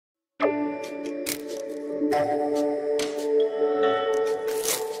The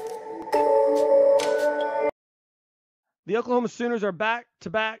Oklahoma Sooners are back to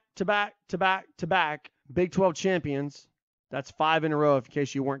back Big 12 champions. That's 5 in a row, in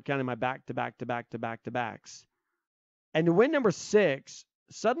case you weren't counting my back-to-backs. And to win number 6,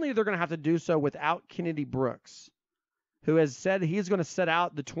 suddenly they're going to have to do so without Kennedy Brooks, who has said he's going to set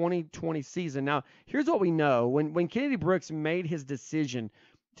out the 2020 season. Now, here's what we know. When Kennedy Brooks made his decision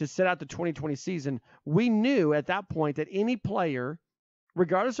to set out the 2020 season, we knew at that point that any player,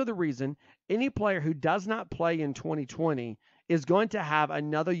 regardless of the reason, any player who does not play in 2020 is going to have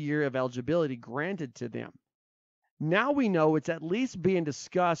another year of eligibility granted to them. Now we know it's at least being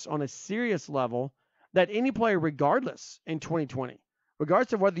discussed on a serious level that any player, regardless in 2020,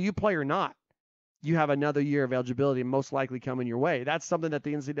 regardless of whether you play or not, you have another year of eligibility most likely coming your way. That's something that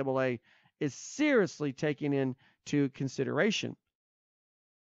the NCAA is seriously taking into consideration.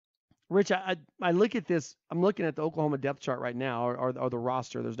 Rich, I look at this. I'm looking at the Oklahoma depth chart right now, or the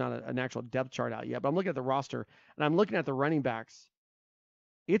roster. There's not an actual depth chart out yet, but I'm looking at the roster, and I'm looking at the running backs.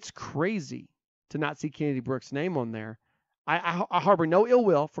 It's crazy to not see Kennedy Brooks' name on there. I harbor no ill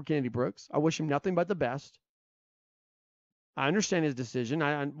will for Kennedy Brooks. I wish him nothing but the best. I understand his decision.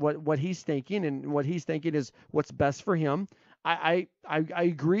 What he's thinking, and what he's thinking is what's best for him. I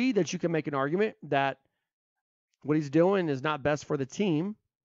agree that you can make an argument that what he's doing is not best for the team.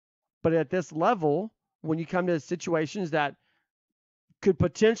 But at this level, when you come to situations that could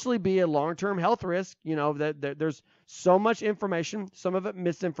potentially be a long-term health risk, that there's so much information, some of it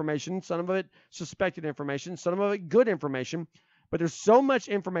misinformation, some of it suspected information, some of it good information, but there's so much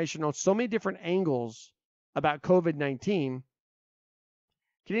information on so many different angles about COVID-19.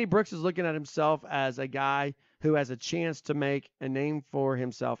 Kennedy Brooks is looking at himself as a guy who has a chance to make a name for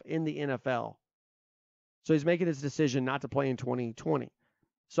himself in the NFL. So he's making his decision not to play in 2020.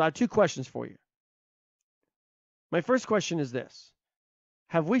 So I have 2 questions for you. My first question is this.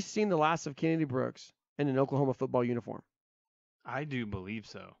 Have we seen the last of Kennedy Brooks in an Oklahoma football uniform? I do believe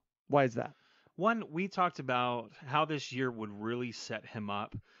so. Why is that? One, we talked about how this year would really set him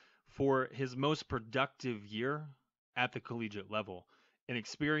up for his most productive year at the collegiate level. An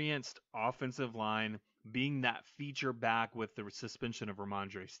experienced offensive line, being that feature back with the suspension of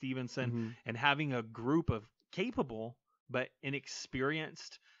Ramondre Stevenson, and having a group of capable but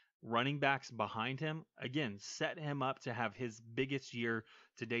inexperienced running backs behind him, again, set him up to have his biggest year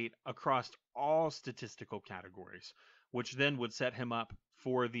to date across all statistical categories, which then would set him up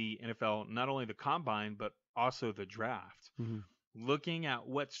for the NFL, not only the combine, but also the draft. Looking at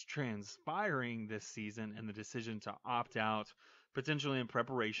what's transpiring this season and the decision to opt out, potentially in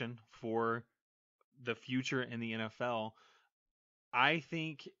preparation for the future in the NFL, I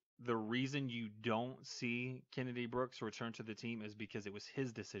think the reason you don't see Kennedy Brooks return to the team is because it was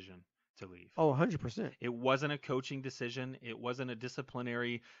his decision to leave. Oh, 100%. It wasn't a coaching decision. It wasn't a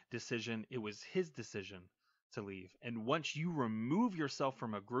disciplinary decision. It was his decision to leave. And once you remove yourself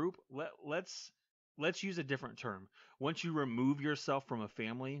from a group, let's use a different term. Once you remove yourself from a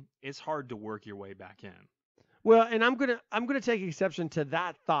family, it's hard to work your way back in. Well, and I'm gonna take exception to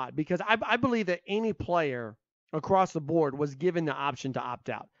that thought, because I believe that any player across the board was given the option to opt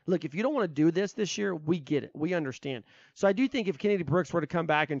out. Look, if you don't want to do this year, we get it. We understand. So I do think if Kennedy Brooks were to come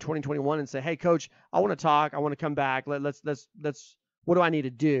back in 2021 and say, "Hey, coach, I want to talk. I want to come back. Let's what do I need to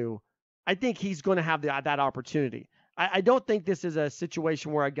do?" I think he's going to have that opportunity. I don't think this is a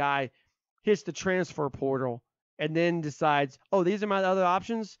situation where a guy hits the transfer portal and then decides, "Oh, these are my other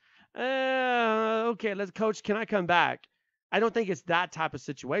options. Okay, coach, can I come back?" I don't think it's that type of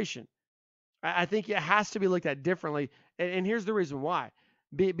situation. I think it has to be looked at differently. And here's the reason why.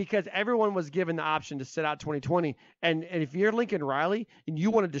 Because everyone was given the option to sit out 2020. And if you're Lincoln Riley and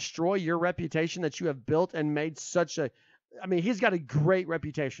you want to destroy your reputation that you have built and made he's got a great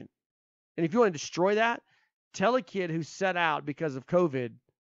reputation. And if you want to destroy that, tell a kid who set out because of COVID,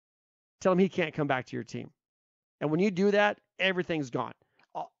 tell him he can't come back to your team. And when you do that, everything's gone.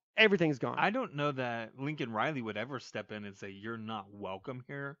 Everything's gone. I don't know that Lincoln Riley would ever step in and say, "You're not welcome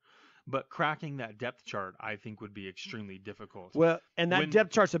here." But cracking that depth chart, I think, would be extremely difficult. Well, and that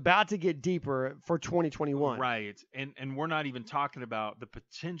depth chart's about to get deeper for 2021. Right. And we're not even talking about the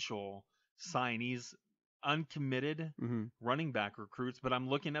potential signees, uncommitted running back recruits. But I'm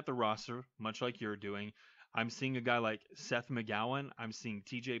looking at the roster, much like you're doing. I'm seeing a guy like Seth McGowan. I'm seeing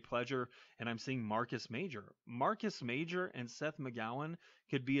TJ Pledger, and I'm seeing Marcus Major. Marcus Major and Seth McGowan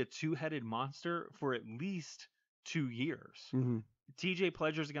could be a two-headed monster for at least 2 years. TJ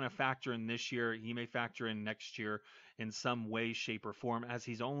Pledger is going to factor in this year. He may factor in next year in some way, shape, or form, as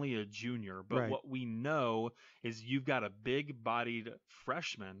he's only a junior. But what we know is you've got a big-bodied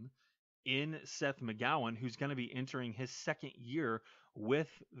freshman in Seth McGowan, who's going to be entering his second year with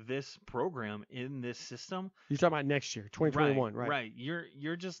this program in this system. You're talking about next year, 2021, right? Right.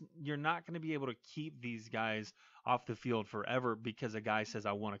 You're not going to be able to keep these guys off the field forever because a guy says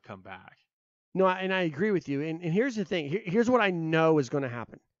I want to come back. No, and I agree with you. And here's the thing. Here's what I know is going to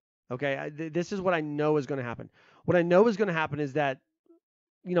happen. Okay, this is what I know is going to happen. What I know is going to happen is that,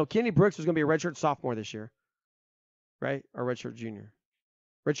 Kenny Brooks is going to be a redshirt sophomore this year, right? Or redshirt junior.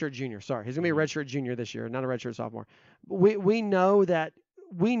 Redshirt junior. Sorry, he's going to be a redshirt junior this year, not a redshirt sophomore. We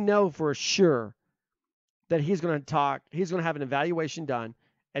know for sure that he's going to have an evaluation done,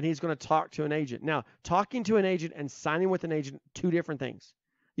 and he's going to talk to an agent. Now, talking to an agent and signing with an agent, two different things.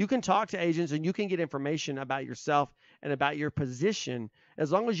 You can talk to agents and you can get information about yourself and about your position.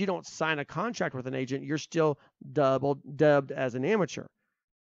 As long as you don't sign a contract with an agent, you're still dubbed as an amateur.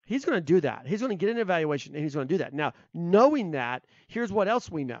 He's going to do that. He's going to get an evaluation, and he's going to do that. Now, knowing that, here's what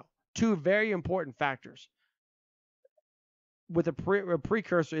else we know. Two very important factors with a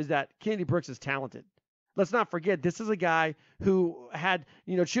precursor is that Kennedy Brooks is talented. Let's not forget, this is a guy who had,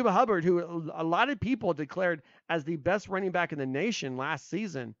 Chuba Hubbard, who a lot of people declared as the best running back in the nation last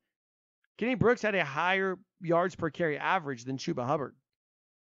season. Kenny Brooks had a higher yards per carry average than Chuba Hubbard.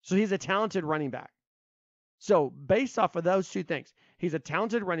 So he's a talented running back. So based off of those two things, he's a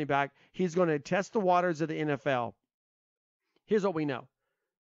talented running back. He's going to test the waters of the NFL. Here's what we know.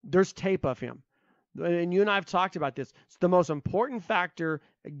 There's tape of him. And you and I have talked about this. It's the most important factor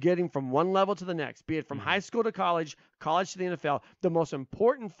getting from one level to the next, be it from high school to college to the NFL. The most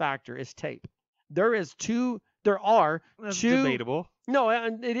important factor is tape. That's debatable. No,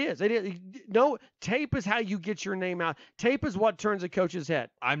 it is. No, tape is how you get your name out. Tape is what turns a coach's head.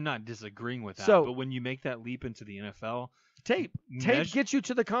 I'm not disagreeing with that. So, but when you make that leap into the NFL, tape gets you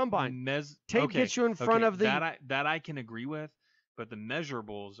to the combine. Gets you in front of the that I can agree with. But the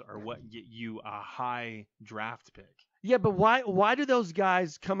measurables are what get you a high draft pick. Yeah, but why do those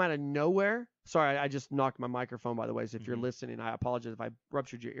guys come out of nowhere? Sorry, I just knocked my microphone, by the way. So if you're listening, I apologize if I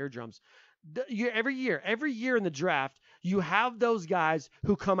ruptured your eardrums. Every year in the draft, you have those guys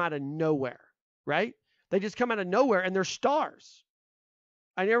who come out of nowhere, right? They just come out of nowhere and they're stars.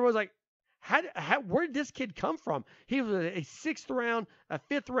 And everyone's like, where did this kid come from? He was a 6th round, a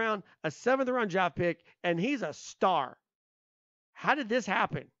 5th round, a 7th round draft pick, and he's a star. How did this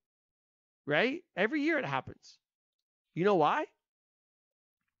happen? Right? Every year it happens. You know why?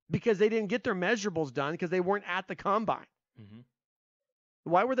 Because they didn't get their measurables done because they weren't at the combine. Mm-hmm.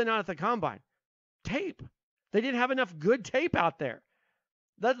 Why were they not at the combine? Tape. They didn't have enough good tape out there.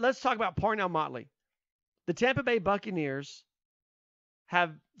 Let's talk about Parnell Motley. The Tampa Bay Buccaneers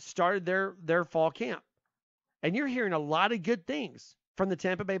have started their fall camp. And you're hearing a lot of good things from the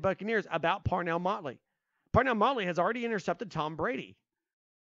Tampa Bay Buccaneers about Parnell Motley. Parnell Motley has already intercepted Tom Brady.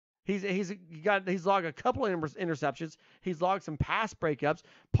 He's logged a couple of interceptions. He's logged some pass breakups.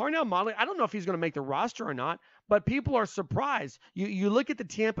 Parnell Motley, I don't know if he's going to make the roster or not, but people are surprised. You look at the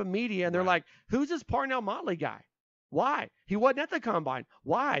Tampa media and they're like, who's this Parnell Motley guy? Why? He wasn't at the combine.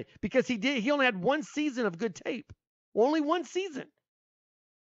 Why? Because he only had one season of good tape. Only one season.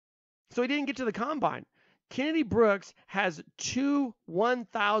 So he didn't get to the combine. Kennedy Brooks has 2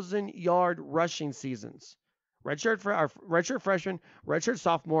 1,000-yard rushing seasons. Redshirt freshman, redshirt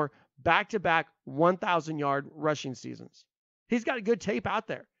sophomore, back-to-back 1,000-yard rushing seasons. He's got a good tape out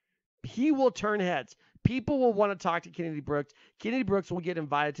there. He will turn heads. People will want to talk to Kennedy Brooks. Kennedy Brooks will get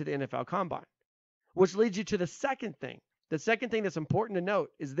invited to the NFL Combine, which leads you to the second thing. The second thing that's important to note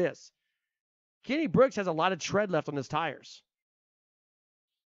is this. Kennedy Brooks has a lot of tread left on his tires.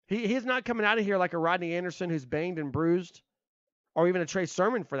 He's not coming out of here like a Rodney Anderson who's banged and bruised, or even a Trey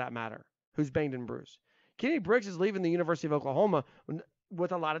Sermon for that matter, who's banged and bruised. Kennedy Brooks is leaving the University of Oklahoma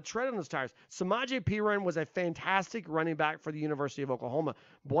with a lot of tread on his tires. Samaje Perine was a fantastic running back for the University of Oklahoma.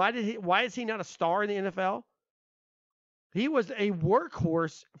 Why is he not a star in the NFL? He was a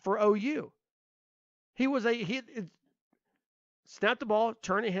workhorse for OU. He snapped the ball,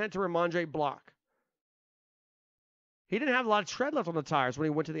 turn it, hand it to Ramondre, block. He didn't have a lot of tread left on the tires when he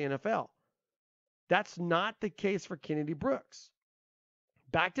went to the NFL. That's not the case for Kennedy Brooks.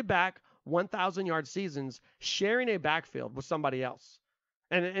 Back-to-back 1,000-yard seasons, sharing a backfield with somebody else.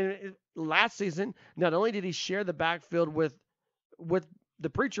 And last season, not only did he share the backfield with the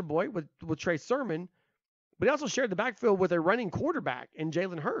preacher boy, with Trey Sermon, but he also shared the backfield with a running quarterback in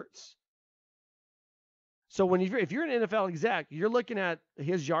Jalen Hurts. So if you're an NFL exec, you're looking at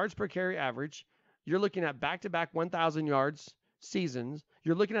his yards per carry average. You're looking at back-to-back 1,000 yards seasons.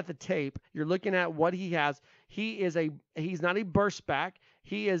 You're looking at the tape. You're looking at what he has. He's not a burst back.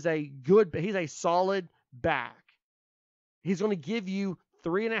 He's a solid back. He's going to give you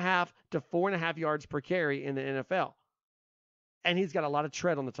 3.5 to 4.5 yards per carry in the NFL. And he's got a lot of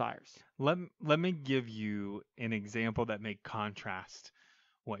tread on the tires. Let me give you an example that may contrast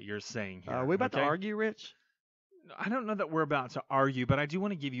what you're saying here. Are we about to okay? argue, Rich? I don't know that we're about to argue, but I do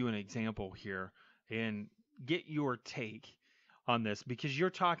want to give you an example here and get your take on this, because you're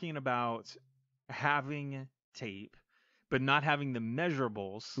talking about having tape but not having the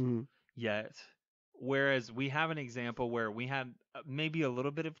measurables Mhm. yet, whereas we have an example where we had maybe a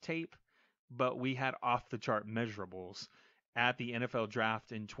little bit of tape, but we had off the chart measurables at the NFL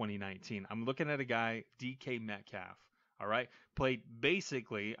draft in 2019. I'm looking at a guy, DK Metcalf. All right. Played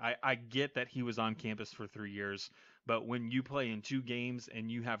basically, I get that he was on campus for 3 years, but when you play in 2 games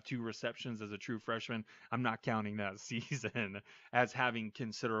and you have 2 receptions as a true freshman, I'm not counting that season as having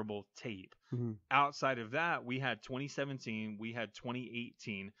considerable tape. Mhm. Outside of that, we had 2017, we had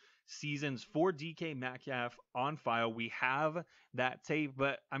 2018 seasons for DK Metcalf on file. We have that tape,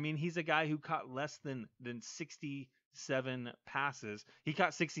 but I mean, he's a guy who caught less than 67 passes. He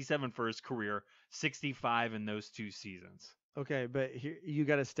caught 67 for his career, 65 in those 2 seasons. Okay, but here you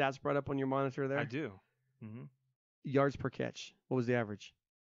got a stats brought up on your monitor there? I do. Mm-hmm. Yards per catch. What was the average?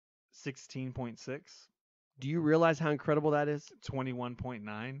 16.6, Do you realize how incredible that is?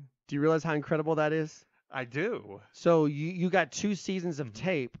 21.9. Do you realize how incredible that is? I do. So you got 2 seasons of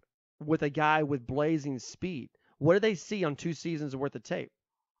tape with a guy with blazing speed. What did they see on 2 seasons worth of tape?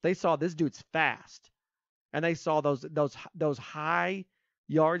 They saw this dude's fast, and they saw those high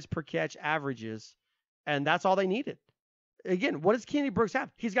yards per catch averages, and that's all they needed. Again, what does Kennedy Brooks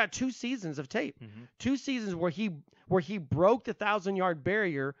have? He's got 2 seasons of tape, 2 seasons where he broke the 1,000-yard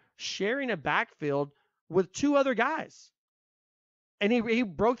barrier, sharing a backfield with 2 other guys, and he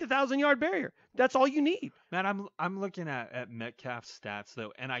broke the 1,000-yard barrier. That's all you need. Man, I'm looking at Metcalf's stats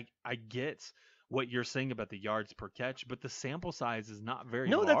though, and I get what you're saying about the yards per catch, but the sample size is not very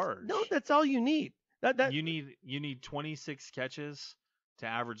large. That's all you need. That you need 26 catches to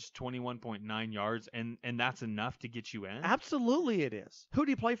average 21.9 yards, and that's enough to get you in. Absolutely, it is. Who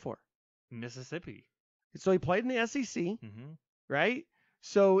did he play for? Mississippi. So he played in the SEC, Mm-hmm. right?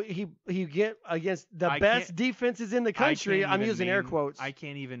 So he get against the best defenses in the country. I'm using air quotes. I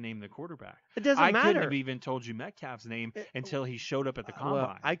can't even name the quarterback. It doesn't matter. I couldn't have even told you Metcalf's name until he showed up at the combine.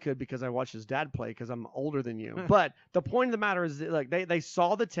 Well, I could because I watched his dad play because I'm older than you. But the point of the matter is that, like, they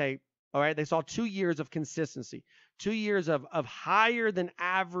saw the tape. All right, they saw 2 years of consistency, 2 years of higher than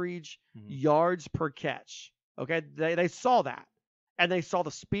average yards per catch. Okay, they saw that, and they saw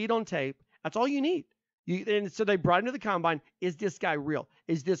the speed on tape. That's all you need. And so they brought him to the combine. Is this guy real?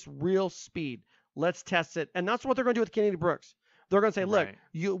 Is this real speed? Let's test it. And that's what they're going to do with Kennedy Brooks. They're going to say, look,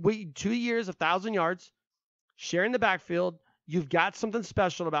 2 years of 1,000 yards, sharing the backfield. You've got something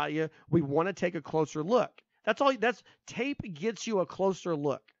special about you. We want to take a closer look. That's all. That's tape gets you a closer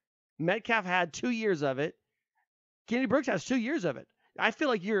look. Metcalf had 2 years of it. Kennedy Brooks has 2 years of it. I feel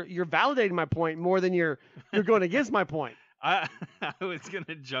like you're validating my point more than you're going against my point. I was going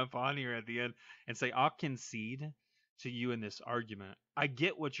to jump on here at the end and say I'll concede to you in this argument. I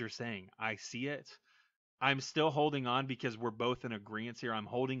get what you're saying. I see it. I'm still holding on because we're both in agreement here. I'm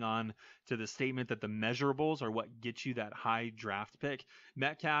holding on to the statement that the measurables are what gets you that high draft pick.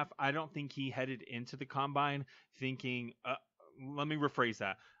 Metcalf, I don't think he headed into the combine thinking, let me rephrase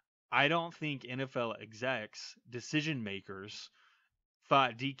that. I don't think NFL execs, decision makers,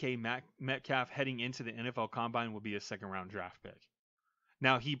 thought DK Metcalf heading into the NFL combine would be a 2nd-round draft pick.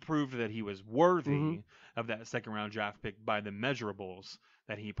 Now, he proved that he was worthy of that 2nd-round draft pick by the measurables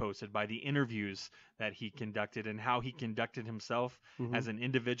that he posted, by the interviews that he conducted, and how he conducted himself as an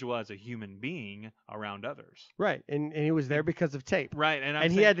individual, as a human being around others. Right, and he was there because of tape. Right,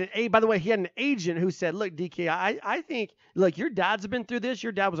 and he had by the way, he had an agent who said, look, DK, I think, look, your dad's been through this.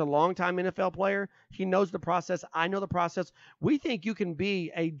 Your dad was a longtime NFL player. He knows the process. I know the process. We think you can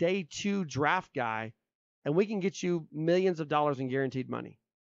be a day 2 draft guy, and we can get you millions of dollars in guaranteed money.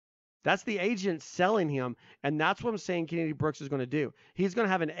 That's the agent selling him, and that's what I'm saying Kennedy Brooks is going to do. He's going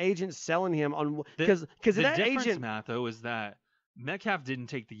to have an agent selling him on because that agent, Matt, though, is that Metcalf didn't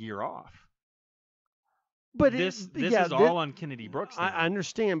take the year off. But this is all on Kennedy Brooks. I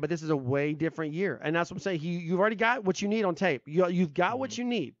understand, but this is a way different year, and that's what I'm saying. You've already got what you need on tape. You've got what you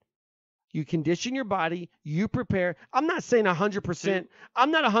need. You condition your body. You prepare. I'm not saying 100%.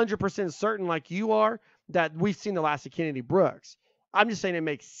 I'm not 100% certain like you are that we've seen the last of Kennedy Brooks. I'm just saying it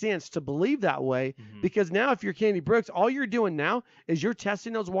makes sense to believe that way because now if you're Kennedy Brooks, all you're doing now is you're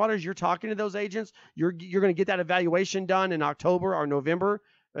testing those waters. You're talking to those agents. You're going to get that evaluation done in October or November,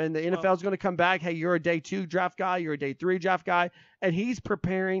 and the NFL is going to come back. Hey, you're a day 2 draft guy. You're a day 3 draft guy, and he's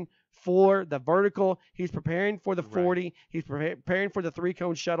preparing for the vertical. He's preparing for the Right. 40. He's preparing for the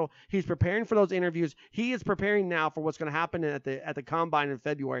 3-cone shuttle. He's preparing for those interviews. He is preparing now for what's going to happen at the combine in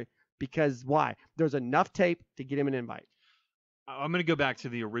February. Because why? There's enough tape to get him an invite. I'm going to go back to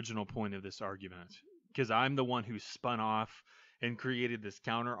the original point of this argument because I'm the one who spun off and created this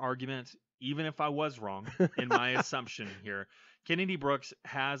counter argument, even if I was wrong in my assumption here. Kennedy Brooks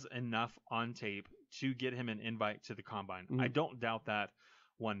has enough on tape to get him an invite to the combine. I don't doubt that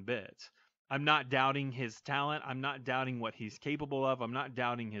one bit. I'm not doubting his talent. I'm not doubting what he's capable of. I'm not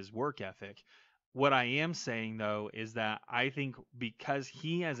doubting his work ethic. What I am saying, though, is that I think because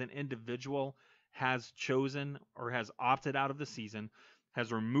he as an individual has chosen or has opted out of the season,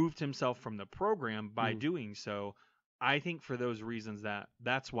 has removed himself from the program by doing so, I think for those reasons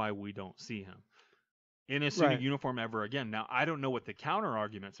that's why we don't see him in a suited uniform ever again. Now, I don't know what the counter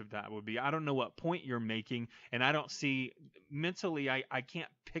arguments of that would be. I don't know what point you're making, and I don't see mentally, I can't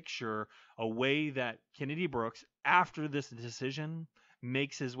picture a way that Kennedy Brooks, after this decision,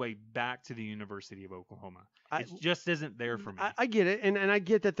 makes his way back to the University of Oklahoma. It just isn't there for me. I get it, and I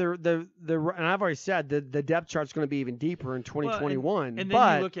get that and I've already said that the depth chart's going to be even deeper in 2021. Well, and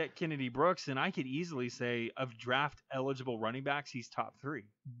then you look at Kennedy Brooks, and I could easily say of draft eligible running backs, he's top 3.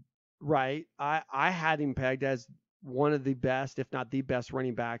 Right. I had him pegged as one of the best, if not the best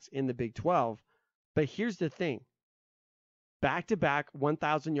running backs in the Big 12. But here's the thing. Back-to-back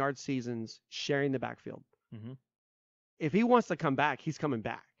 1,000-yard seasons sharing the backfield. Mm-hmm. If he wants to come back, he's coming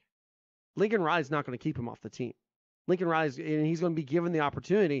back. Lincoln Riley's not going to keep him off the team. Lincoln Riley's, and he's going to be given the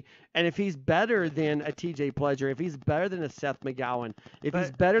opportunity. And if he's better than a TJ Pledger, if he's better than a Seth McGowan, if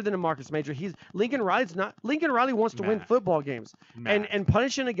he's better than a Marcus Major, Lincoln Riley wants to win football games. And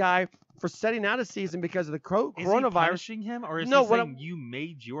punishing a guy for setting out a season because of the coronavirus. Is he punishing him, or is he saying you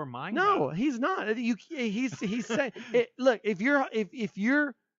made your mind No, up? He's not. He's saying, look, if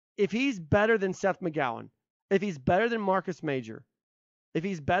he's better than Seth McGowan, if he's better than Marcus Major, if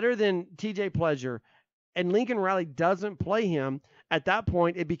he's better than TJ Pledger, and Lincoln Riley doesn't play him, at that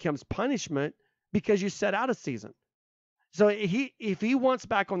point it becomes punishment because you set out a season. So if he wants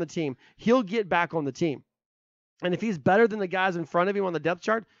back on the team, he'll get back on the team. And if he's better than the guys in front of him on the depth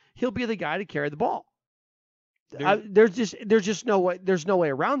chart, he'll be the guy to carry the ball. There's just no way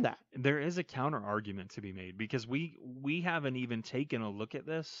around that. There is a counter argument to be made because we haven't even taken a look at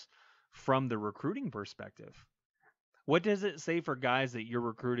this from the recruiting perspective. What does it say for guys that you're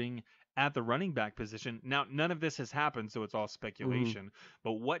recruiting at the running back position? Now, none of this has happened, so it's all speculation.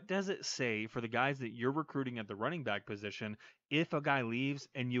 But what does it say for the guys that you're recruiting at the running back position if a guy leaves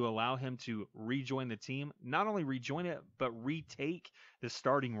and you allow him to rejoin the team? Not only rejoin it, but retake the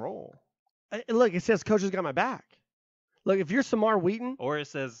starting role. Look, it says coach has got my back. Look, if you're Samar Wheaton. Or it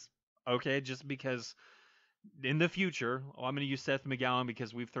says, okay, just because in the future, I'm going to use Seth McGowan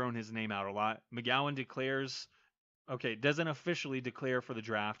because we've thrown his name out a lot. McGowan declares, okay, doesn't officially declare for the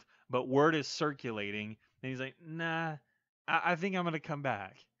draft, but word is circulating. And he's like, nah, I think I'm going to come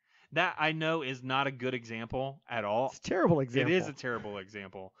back. That I know is not a good example at all. It's a terrible example. It is a terrible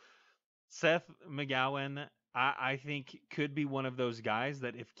example. Seth McGowan, I think, could be one of those guys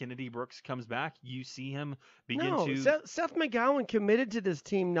that if Kennedy Brooks comes back, you see him begin to... Seth McGowan committed to this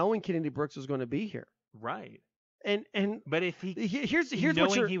team knowing Kennedy Brooks was going to be here. Right. But if here's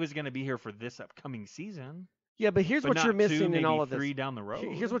knowing he was going to be here for this upcoming season... Yeah, but here's what you're missing in all of this. 3 down the road.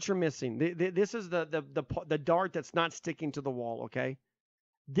 Here's what you're missing. This is the dart that's not sticking to the wall, okay?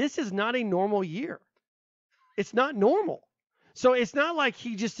 This is not a normal year. It's not normal. So it's not like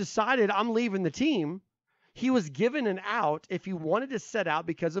he just decided I'm leaving the team. He was given an out if he wanted to set out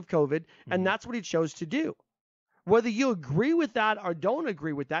because of COVID, and that's what he chose to do. Whether you agree with that or don't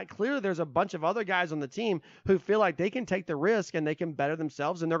agree with that, clearly there's a bunch of other guys on the team who feel like they can take the risk and they can better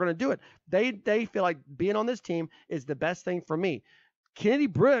themselves, and they're going to do it. They feel like being on this team is the best thing for me. Kennedy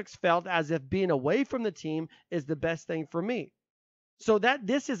Brooks felt as if being away from the team is the best thing for me. So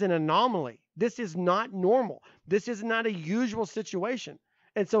this is an anomaly. This is not normal. This is not a usual situation.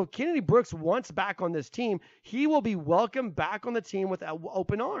 And so Kennedy Brooks wants back on this team. He will be welcomed back on the team with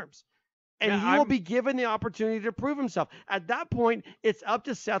open arms. And he will be given the opportunity to prove himself. At that point, it's up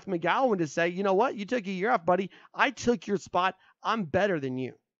to Seth McGowan to say, you know what? You took a year off, buddy. I took your spot. I'm better than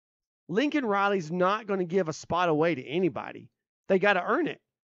you. Lincoln Riley's not going to give a spot away to anybody. They got to earn it.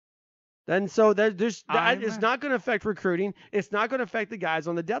 And so it's not going to affect recruiting. It's not going to affect the guys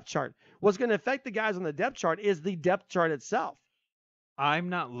on the depth chart. What's going to affect the guys on the depth chart is the depth chart itself. I'm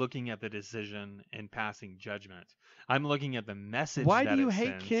not looking at the decision and passing judgment. I'm looking at the message. Why do you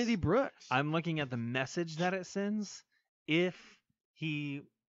hate Kennedy Brooks? I'm looking at the message that it sends. If he,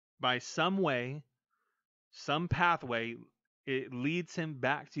 by some way, some pathway, it leads him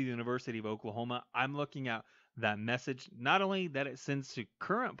back to the University of Oklahoma. I'm looking at that message, not only that it sends to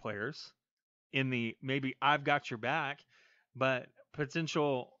current players in the maybe I've got your back, but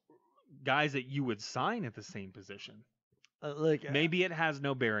potential guys that you would sign at the same position. Look, Maybe it has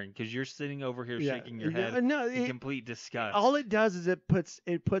no bearing because you're sitting over here yeah, shaking your head no, in complete disgust. all it does is it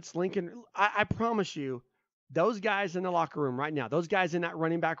puts Lincoln. I promise you, those guys in the locker room right now, those guys in that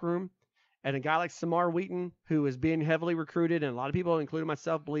running back room, and a guy like Samar Wheaton, who is being heavily recruited, and a lot of people, including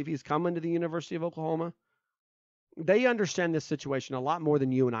myself, believe he's coming to the University of Oklahoma. They understand this situation a lot more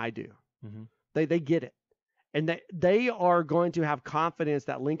than you and I do. Mm-hmm. They get it, and they are going to have confidence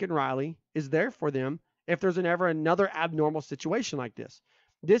that Lincoln Riley is there for them if there's ever another abnormal situation like this.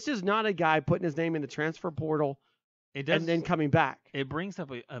 This is not a guy putting his name in the transfer portal and then coming back. It brings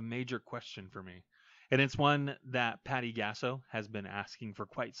up a major question for me. And it's one that Patty Gasso has been asking for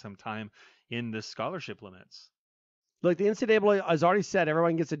quite some time in the scholarship limits. Look, the NCAA has already said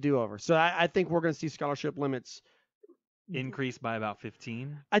everyone gets a do-over. So I think we're going to see scholarship limits increase by about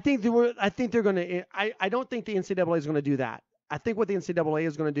 15. I think they're going to. I don't think the NCAA is going to do that. I think what the NCAA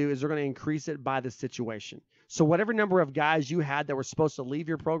is going to do is they're going to increase it by the situation. So whatever number of guys you had that were supposed to leave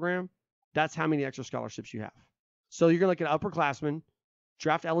your program, that's how many extra scholarships you have. So you're going to look at upperclassmen,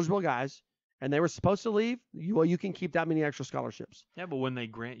 draft eligible guys, and they were supposed to leave. You can keep that many extra scholarships. Yeah, but when they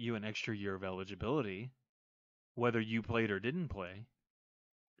grant you an extra year of eligibility, whether you played or didn't play,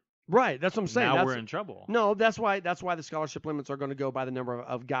 right? That's what I'm saying. Now we're in trouble. No, that's why the scholarship limits are going to go by the number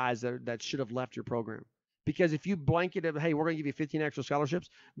of guys that should have left your program. Because if you blanket it, hey, we're going to give you 15 extra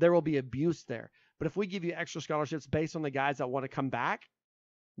scholarships, there will be abuse there. But if we give you extra scholarships based on the guys that want to come back,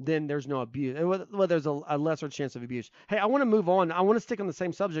 then there's no abuse. Well, there's a lesser chance of abuse. Hey, I want to move on. I want to stick on the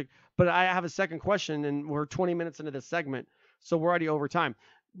same subject, but I have a second question, and we're 20 minutes into this segment, so we're already over time.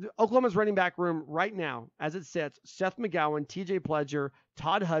 Oklahoma's running back room right now, as it sits, Seth McGowan, TJ Pledger,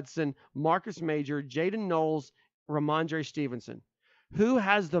 Todd Hudson, Marcus Major, Jaden Knowles, Ramondre Stevenson. Who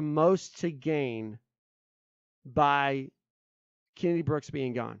has the most to gain by Kennedy Brooks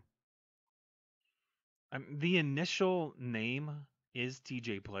being gone? The initial name is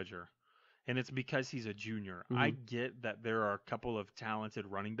TJ Pledger, and it's because he's a junior. Mm-hmm. I get that there are a couple of talented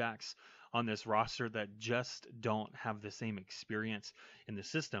running backs on this roster that just don't have the same experience in the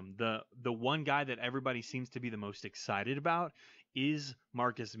system. The one guy that everybody seems to be the most excited about is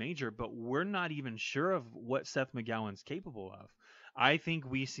Marcus Major, but we're not even sure of what Seth McGowan's capable of. I think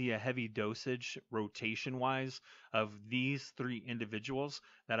we see a heavy dosage rotation-wise of these three individuals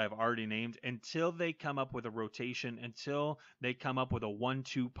that I've already named until they come up with a rotation, until they come up with a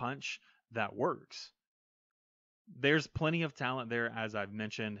 1-2 punch that works. There's plenty of talent there, as I've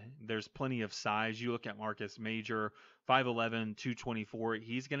mentioned. There's plenty of size. You look at Marcus Major, 5'11", 224.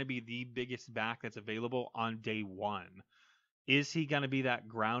 He's going to be the biggest back that's available on day one. Is he going to be that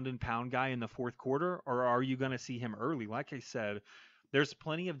ground and pound guy in the fourth quarter, or are you going to see him early? Like I said, there's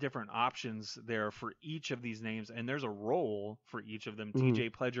plenty of different options there for each of these names, and there's a role for each of them. Mm-hmm.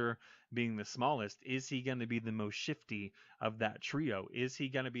 TJ Pledger being the smallest. Is he going to be the most shifty of that trio? Is he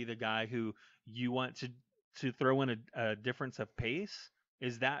going to be the guy who you want to throw in a difference of pace?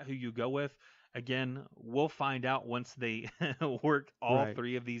 Is that who you go with? Again, we'll find out once they work all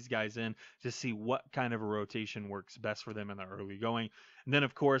three of these guys in to see what kind of a rotation works best for them in the early going. And then,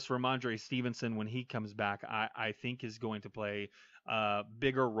 of course, Ramondre Stevenson, when he comes back, I think is going to play a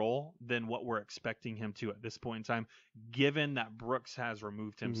bigger role than what we're expecting him to at this point in time, given that Brooks has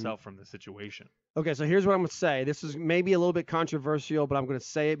removed himself from the situation. Okay, so here's what I'm going to say. This is maybe a little bit controversial, but I'm going to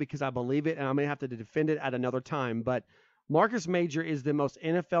say it because I believe it, and I'm going to have to defend it at another time. But Marcus Major is the most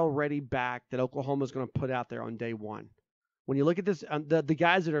NFL-ready back that Oklahoma is going to put out there on day one. When you look at this, the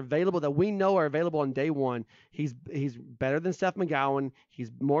guys that are available, that we know are available on day one, he's better than Seth McGowan.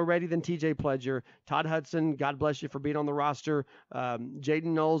 He's more ready than TJ Pledger. Todd Hudson, God bless you for being on the roster. Jaden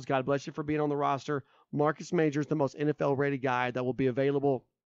Knowles, God bless you for being on the roster. Marcus Major is the most NFL-ready guy that will be available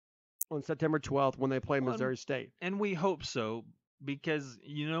on September 12th when they play Missouri State. And we hope so, because,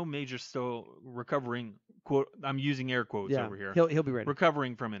 Major's still recovering, quote, I'm using air quotes over here. He'll be ready.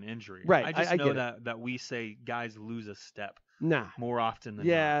 Recovering from an injury. Right. I just know that we say guys lose a step more often than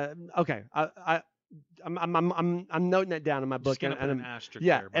not. Okay. I'm noting that down in my book. Just put an asterisk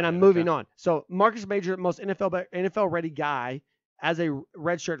there, and I'm moving on. So Marcus Major, most NFL ready guy as a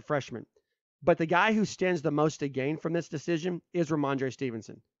redshirt freshman. But the guy who stands the most to gain from this decision is Ramondre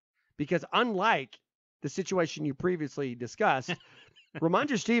Stevenson. Because unlike the situation you previously discussed,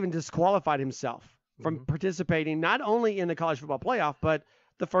 Ramondre Stevenson disqualified himself from participating not only in the college football playoff, but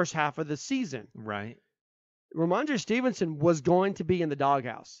the first half of the season. Right. Ramondre Stevenson was going to be in the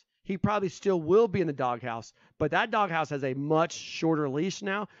doghouse. he probably still will be in the doghouse, but that doghouse has a much shorter leash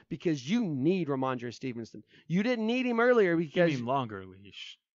now because you need Ramondre Stevenson. You didn't need him earlier You because mean longer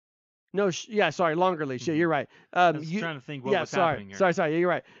leash? no, sorry, longer leash. Yeah, you're right. I was trying to think what was happening here. Sorry, yeah, you're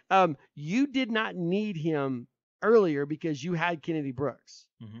right. You did not need him earlier because you had Kennedy Brooks.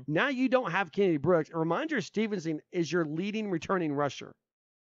 Now you don't have Kennedy Brooks. Ramondre Stevenson is your leading returning rusher.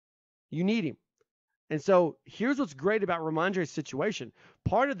 You need him. And so here's what's great about Ramondre's situation.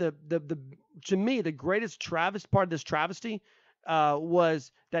 Part of the to me, the greatest part of this travesty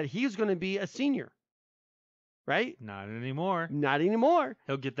was that he's going to be a senior. Right? Not anymore. Not anymore.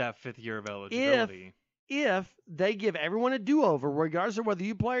 He'll get that 5th year of eligibility. If they give everyone a do-over, regardless of whether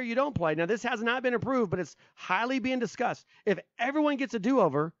you play or you don't play. Now, this has not been approved, but it's highly being discussed. If everyone gets a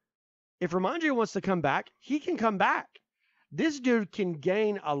do-over, if Ramondre wants to come back, he can come back. This dude can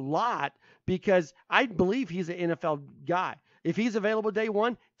gain a lot because I believe he's an NFL guy. If he's available day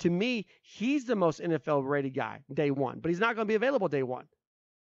one, to me, he's the most NFL-rated guy day one. But he's not going to be available day one.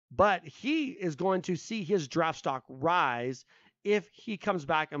 But he is going to see his draft stock rise if he comes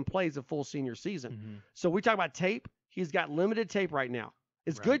back and plays a full senior season. So we talk about tape. He's got limited tape right now.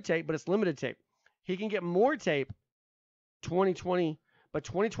 It's good tape, but it's limited tape. He can get more tape 2020, but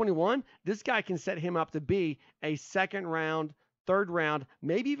 2021, this guy can set him up to be a 2nd round, 3rd round,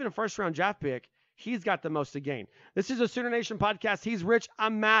 maybe even a 1st round draft pick. He's got the most to gain. This is a Sooner Nation podcast. He's Rich.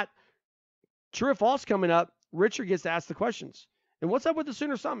 I'm Matt. True or false coming up. Richard gets to ask the questions. And what's up with the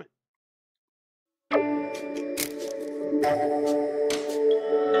Sooner Summit?